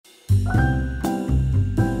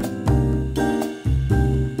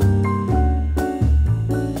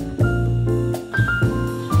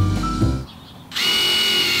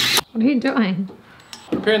What are you doing?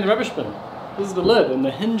 Preparing the rubbish bin. This is the lid and the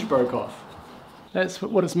hinge broke off. That's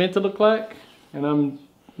what it's meant to look like, and I'm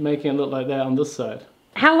making it look like that on this side.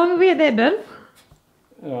 How long have we had that bin?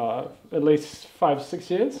 At least 5-6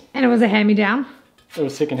 years. And it was a hand-me-down? It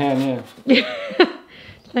was second hand, yeah. Do you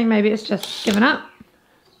think maybe it's just given up?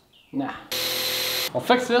 Nah. I'll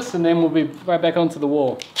fix this and then we'll be right back onto the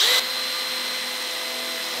wall.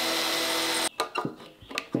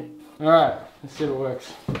 Alright, let's see if it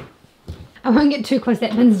works. I won't get too close,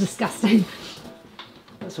 that bin's disgusting.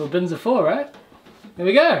 That's what bins are for, right? Here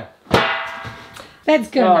we go. That's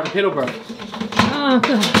good. Oh, the pedal broke. Oh,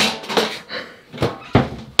 good.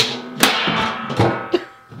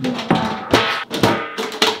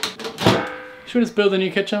 Should we just build a new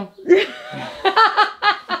kitchen?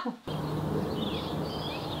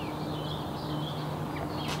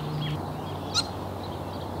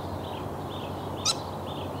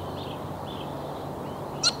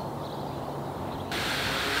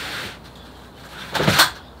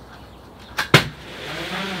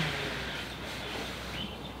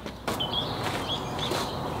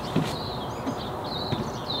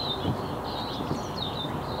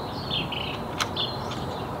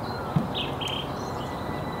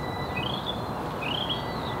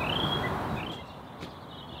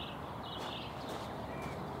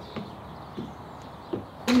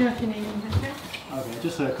 You know if you need anything. Okay,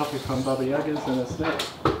 just a coffee from Baba Yaga's and a snack. Is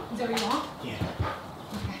that what you want? Yeah.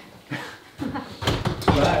 Okay.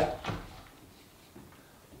 Bye.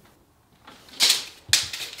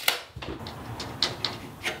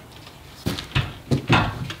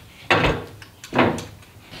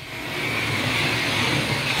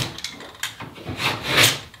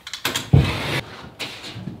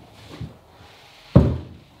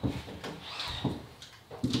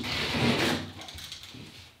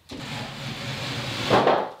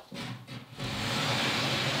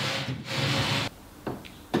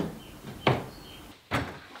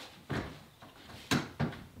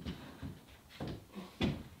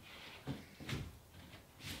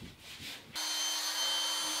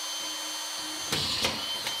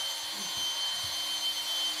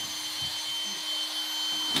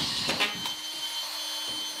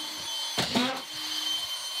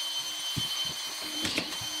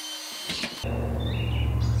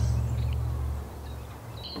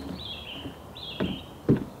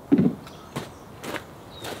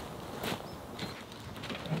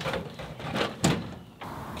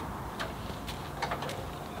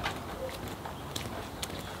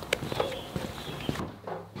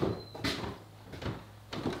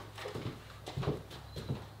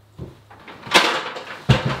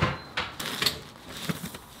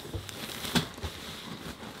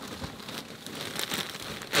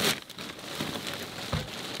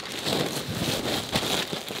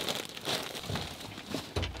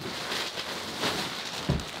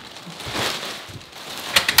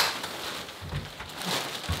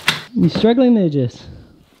 You struggling there, Jess?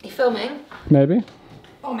 You filming? Maybe.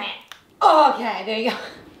 Oh man. Oh, okay, there you go.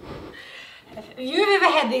 If you've ever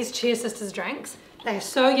had these Cheer Sisters drinks, they are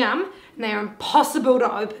so yum and they are impossible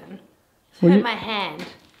to open. Well, Hurt my hand.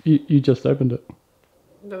 You just opened it.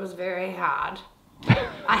 It was very hard.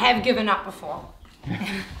 I have given up before.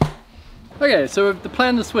 Okay, so the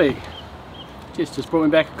plan this week. Jess just brought me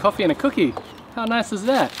back a coffee and a cookie. How nice is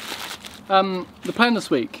that? The plan this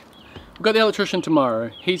week. We've got the electrician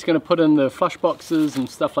tomorrow. He's going to put in the flush boxes and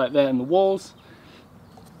stuff like that in the walls.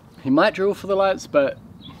 He might drill for the lights, but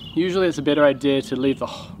usually it's a better idea to leave the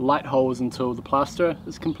light holes until the plaster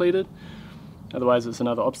is completed. Otherwise it's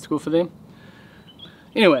another obstacle for them.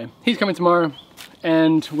 Anyway, he's coming tomorrow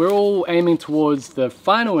and we're all aiming towards the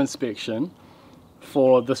final inspection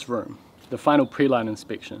for this room. The final pre-line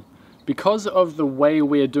inspection. Because of the way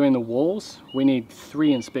we're doing the walls, we need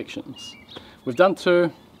 3 inspections. We've done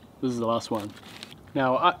 2. This is the last one.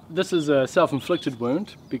 Now, this is a self-inflicted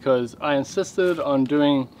wound because I insisted on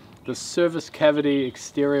doing the service cavity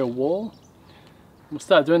exterior wall. We'll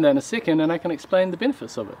start doing that in a second and I can explain the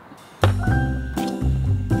benefits of it.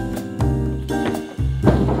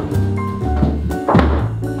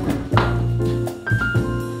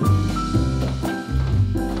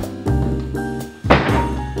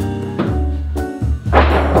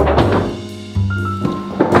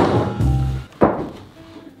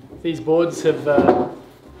 These boards have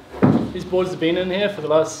been in here for the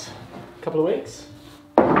last couple of weeks.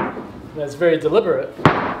 That's very deliberate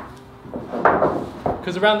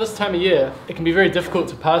because around this time of year it can be very difficult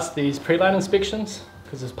to pass these pre-line inspections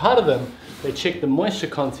because as part of them they check the moisture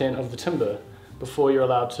content of the timber before you're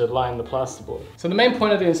allowed to line the plasterboard. So the main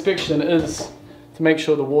point of the inspection is to make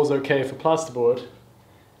sure the wall's okay for plasterboard,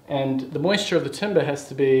 and the moisture of the timber has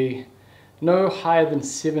to be no higher than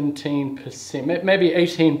 17%, maybe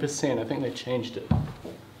 18%, I think they changed it.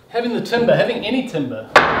 Having any timber,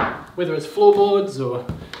 whether it's floorboards or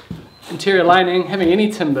interior lining, having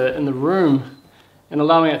any timber in the room and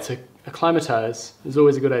allowing it to acclimatize is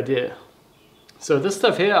always a good idea. So this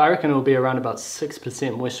stuff here, I reckon it will be around about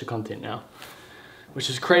 6% moisture content now, which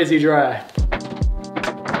is crazy dry.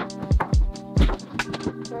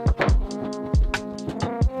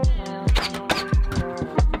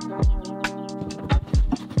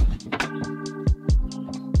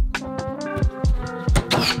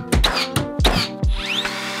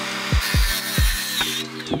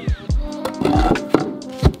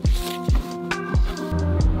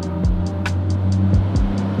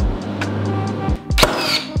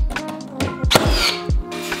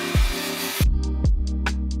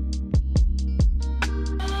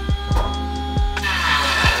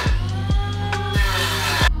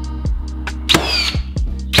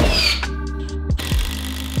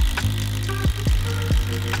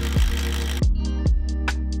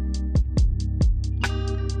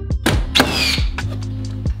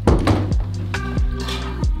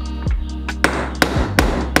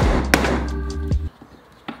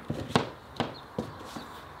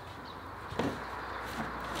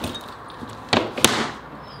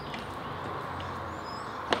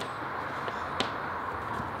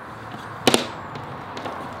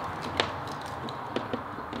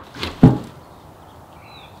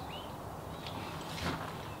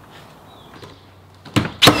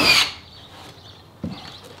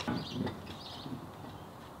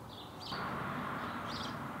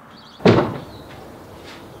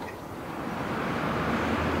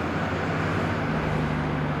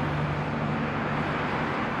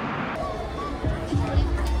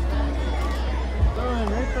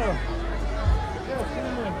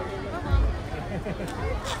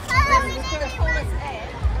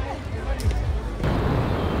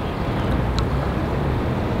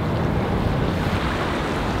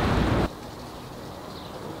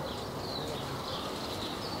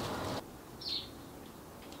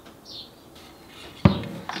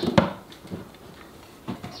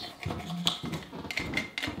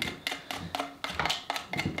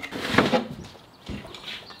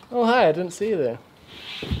 Oh hi, I didn't see you there.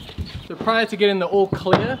 So prior to getting the all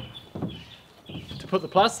clear to put the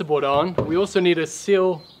plasterboard on, we also need to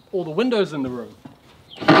seal all the windows in the room.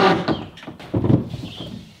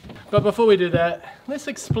 But before we do that, let's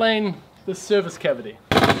explain the service cavity.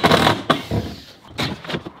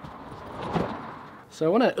 So I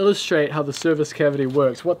want to illustrate how the service cavity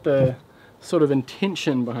works, what the sort of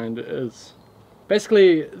intention behind it is.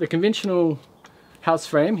 Basically, the conventional house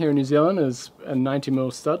frame here in New Zealand is a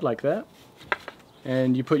 90mm stud like that,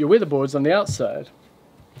 and you put your weatherboards on the outside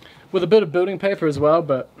with a bit of building paper as well,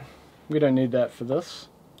 but we don't need that for this.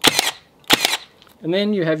 And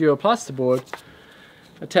then you have your plasterboard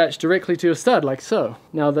attached directly to your stud like so.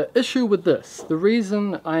 Now the issue with this, the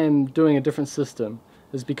reason I am doing a different system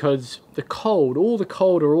is because the cold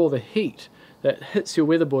or all the heat that hits your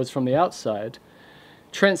weatherboards from the outside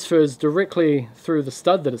transfers directly through the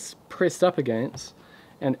stud that it's pressed up against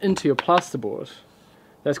and into your plasterboard.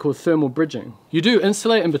 That's called thermal bridging. You do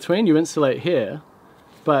insulate in between, you insulate here,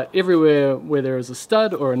 but everywhere where there is a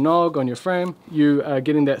stud or a nog on your frame, you are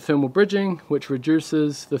getting that thermal bridging, which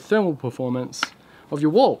reduces the thermal performance of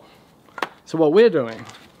your wall. So what we're doing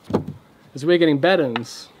is we're getting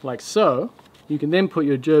battens like so. You can then put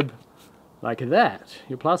your jib like that,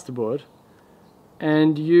 your plasterboard,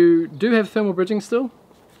 and you do have thermal bridging still.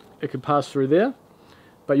 It could pass through there,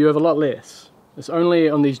 but you have a lot less. It's only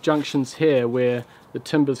on these junctions here where the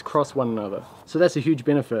timbers cross one another. So that's a huge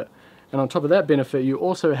benefit. And on top of that benefit, you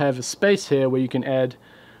also have a space here where you can add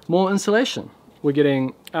more insulation. We're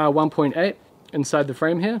getting R1.8 inside the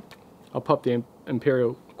frame here. I'll pop the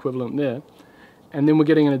imperial equivalent there. And then we're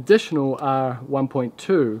getting an additional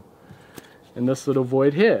R1.2 in this little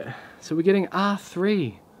void here. So we're getting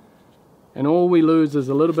R3. And all we lose is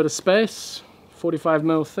a little bit of space,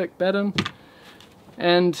 45mm thick batten,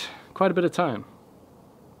 and quite a bit of time.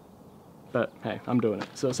 But hey, I'm doing it,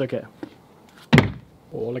 so it's okay.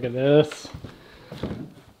 Oh, look at this.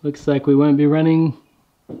 Looks like we won't be running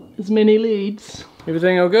as many leads.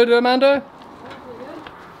 Everything all good, Armando?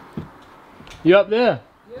 Good. You up there?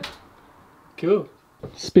 Yeah. Cool.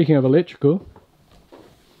 Speaking of electrical.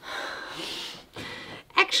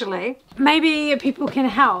 Actually, maybe people can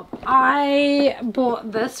help. I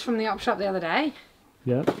bought this from the op shop the other day.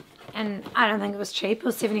 Yeah. and I don't think it was cheap. It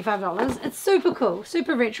was $75. It's super cool,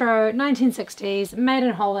 super retro, 1960s, made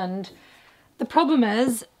in Holland. The problem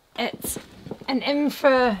is it's an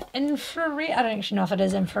infrared, I don't actually know if it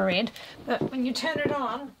is infrared, but when you turn it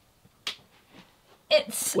on,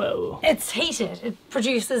 it's heated. It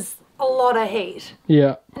produces a lot of heat.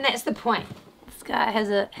 Yeah. And that's the point. This guy has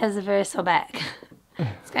a very sore back.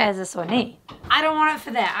 This guy has a sore knee. I don't want it for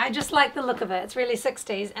that. I just like the look of it. It's really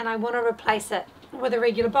 60s and I want to replace it with a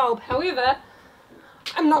regular bulb. However,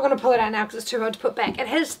 I'm not going to pull it out now because it's too hard to put back. It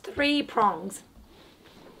has 3 prongs.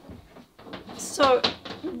 So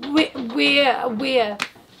where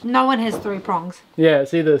no one has 3 prongs. Yeah,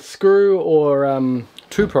 it's either screw or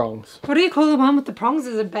 2 prongs. What do you call the one with the prongs?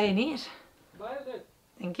 Is it a bayonet? Bayonet.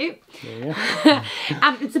 Thank you. Yeah.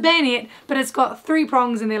 It's a bayonet, but it's got 3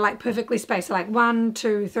 prongs and they're like perfectly spaced, so like 1,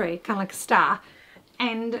 2, 3, kind of like a star.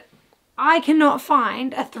 And I cannot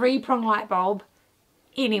find a 3-prong light bulb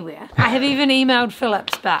anywhere. I have even emailed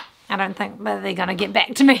Philips, but I don't think they're going to get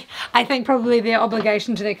back to me. I think probably their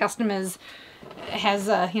obligation to their customers has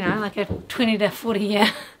you know, like a 20 to 40 year.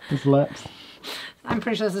 It's lapsed. I'm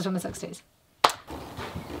pretty sure this is from the 60s.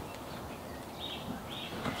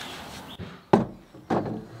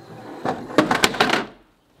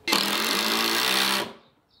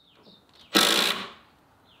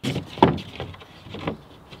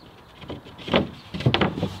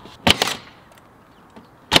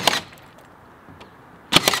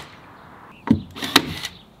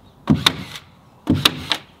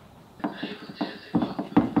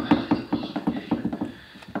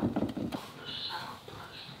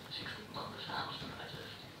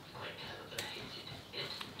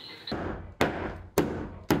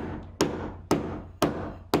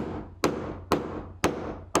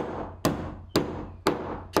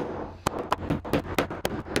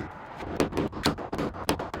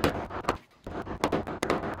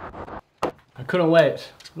 I couldn't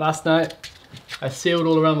wait. Last night I sealed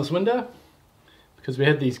all around this window because we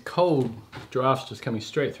had these cold drafts just coming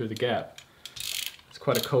straight through the gap. It's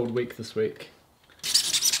quite a cold week this week.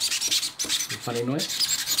 Funny noise.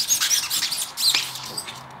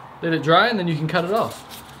 Let it dry and then you can cut it off.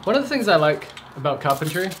 One of the things I like about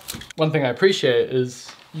carpentry, one thing I appreciate is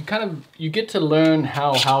you get to learn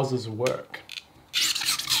how houses work.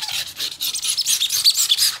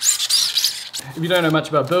 If you don't know much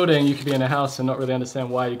about building, you could be in a house and not really understand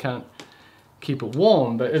why you can't keep it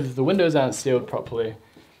warm. But if the windows aren't sealed properly,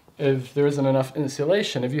 if there isn't enough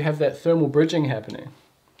insulation, if you have that thermal bridging happening.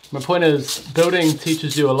 My point is, building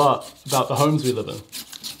teaches you a lot about the homes we live in.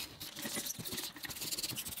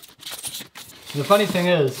 The funny thing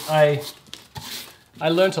is, I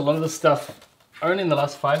learned a lot of this stuff only in the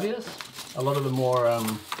last 5 years. A lot of the more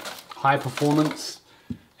high performance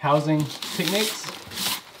housing techniques.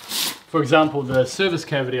 For example, the service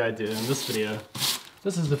cavity I did in this video,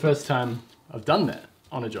 this is the first time I've done that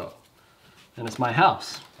on a job. And it's my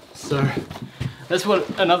house. So that's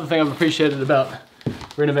what another thing I've appreciated about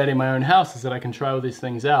renovating my own house is that I can try all these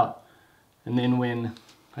things out. And then when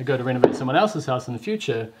I go to renovate someone else's house in the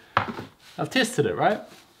future, I've tested it, right?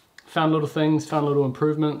 Found little things, found little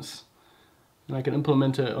improvements, and I can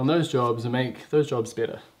implement it on those jobs and make those jobs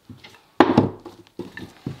better.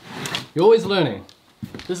 You're always learning.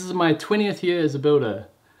 This is my 20th year as a builder,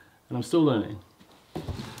 and I'm still learning.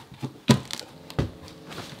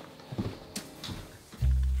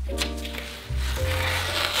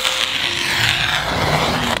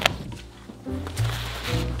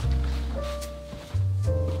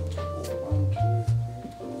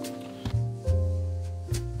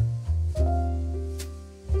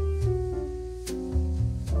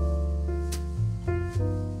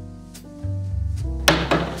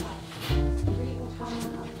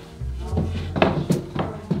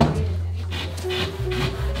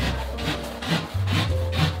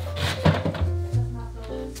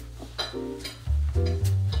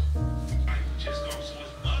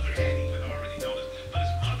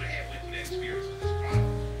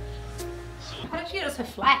 So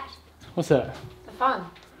flat. What's that? The foam.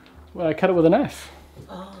 Well, I cut it with a knife.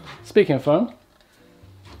 Oh. Speaking of foam.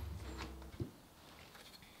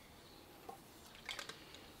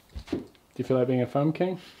 Do you feel like being a foam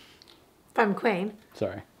king? Foam queen?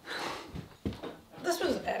 Sorry. This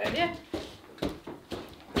was a bad idea.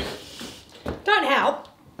 Don't help.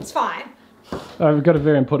 It's fine. I've got a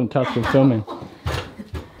very important task of filming.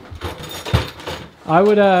 I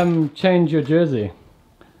would change your jersey.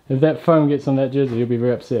 If that foam gets on that jersey, you'll be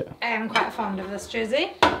very upset. I am quite fond of this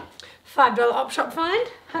jersey. $5 op shop find,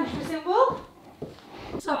 100% wool.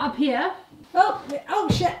 So up here, oh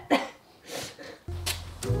shit.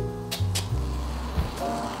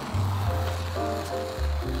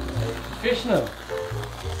 Professional.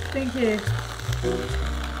 Thank you.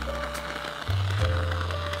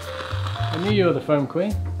 I knew you were the foam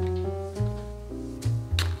queen.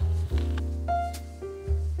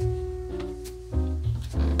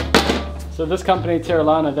 So this company,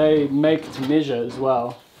 Terralana, they make to measure as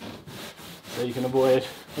well. So you can avoid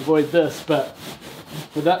this, but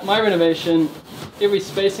with that, my renovation, every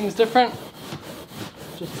spacing is different,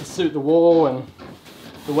 just to suit the wall and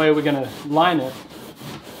the way we're going to line it.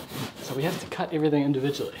 So we have to cut everything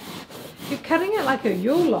individually. You're cutting it like a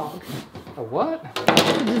Yule log. A what?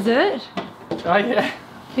 A dessert. Oh yeah.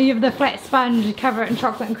 You have the flat sponge, you cover it in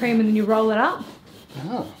chocolate and cream, and then you roll it up.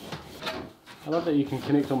 Oh. I love that you can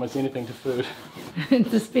connect almost anything to food.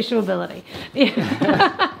 It's a special ability.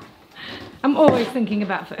 Yeah. I'm always thinking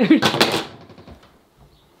about food.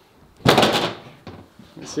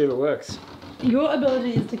 Let's see if it works. Your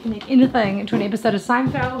ability is to connect anything to an episode of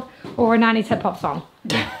Seinfeld or a 90s hip hop song.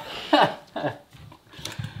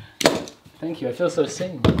 Thank you, I feel so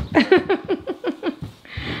seen.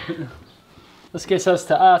 This gets us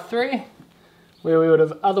to R3, where we would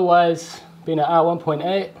have otherwise been at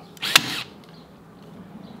R1.8.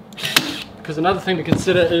 Because another thing to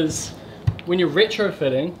consider is when you're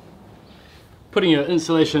retrofitting, putting your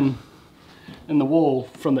insulation in the wall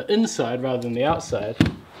from the inside rather than the outside,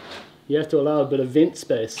 you have to allow a bit of vent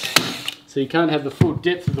space. So you can't have the full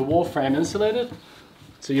depth of the wall frame insulated,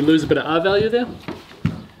 so you lose a bit of R value there.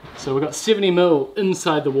 So we've got 70mm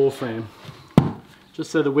inside the wall frame,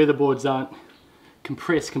 just so the weatherboards aren't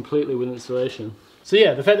compressed completely with insulation. So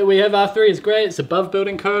yeah, the fact that we have R3 is great. It's above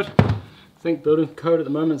building code. I think building code at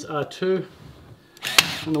the moment is R2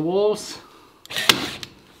 on the walls.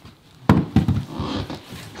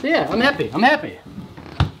 So yeah, I'm happy.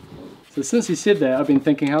 So since he said that, I've been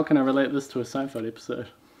thinking, how can I relate this to a Seinfeld episode?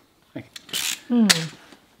 Have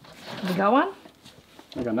you got one?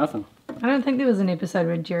 I got nothing. I don't think there was an episode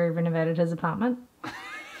where Jerry renovated his apartment.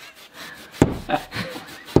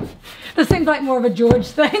 This seems like more of a George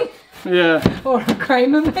thing. Yeah. Or a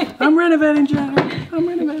Kramer maybe. I'm renovating, Jerry. I'm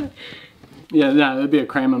renovating. Yeah, no, it'd be a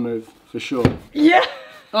Kramer move for sure. Yeah.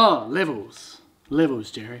 Oh, levels.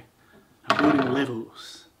 Levels, Jerry. I'm building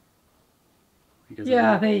levels.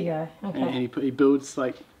 Yeah, there you go. Okay. And he builds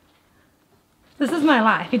like... This is my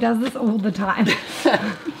life. He does this all the time.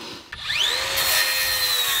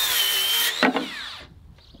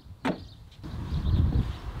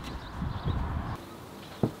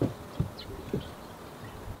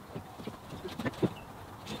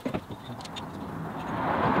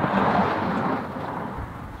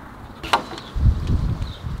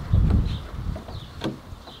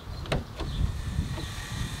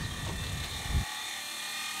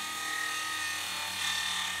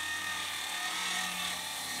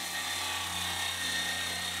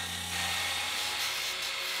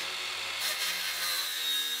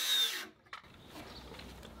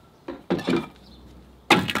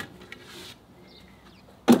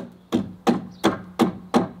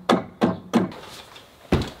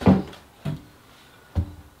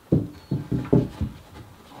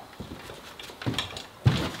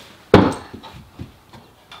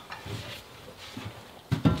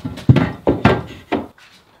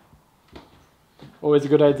 Always a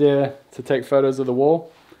good idea to take photos of the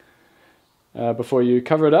wall before you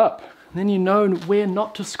cover it up. Then you know where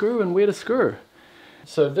not to screw and where to screw.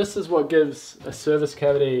 So this is what gives a service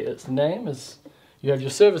cavity its name, is you have your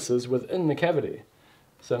services within the cavity.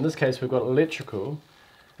 So in this case we've got electrical.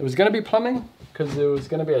 It was going to be plumbing because there was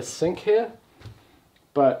going to be a sink here,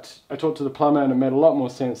 but I talked to the plumber and it made a lot more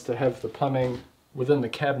sense to have the plumbing within the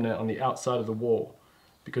cabinet on the outside of the wall,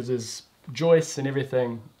 because there's joists and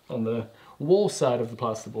everything on the wall side of the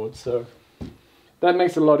plasterboard, so that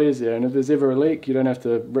makes it a lot easier, and if there's ever a leak you don't have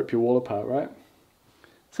to rip your wall apart, right?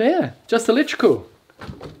 So yeah, just electrical.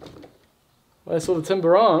 I saw the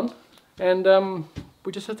timber on, and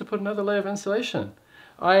we just have to put another layer of insulation.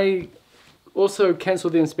 I also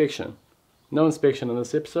cancelled the inspection. No inspection in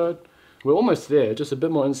this episode. We're almost there, just a bit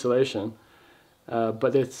more insulation.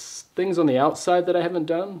 But there's things on the outside that I haven't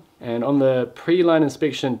done, and on the pre-line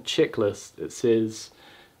inspection checklist it says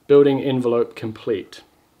building envelope complete.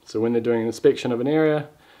 So when they're doing an inspection of an area,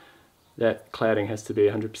 that cladding has to be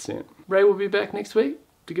 100%. Ray will be back next week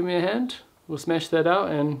to give me a hand. We'll smash that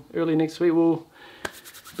out, and early next week we'll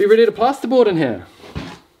be ready to plasterboard in here.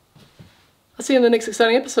 I'll see you in the next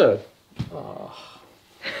exciting episode. Oh.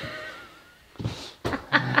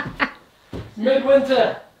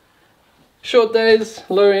 Midwinter. Short days,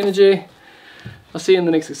 low energy. I'll see you in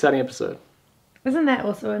the next exciting episode. Isn't that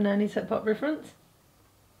also a 90s hip hop reference?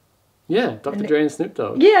 Yeah, Dr. Dre and Snoop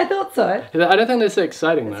Dogg. Yeah, I thought so. I don't think they're so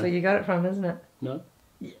exciting That's though. where you got it from, isn't it? No?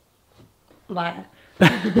 Yeah. Liar.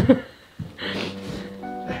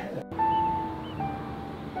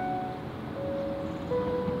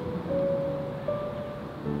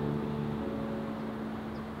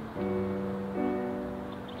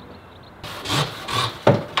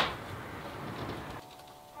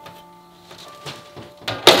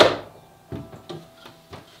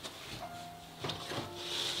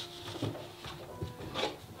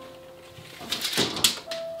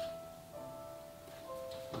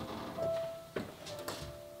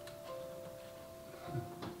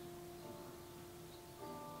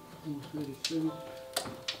 Almost ready soon.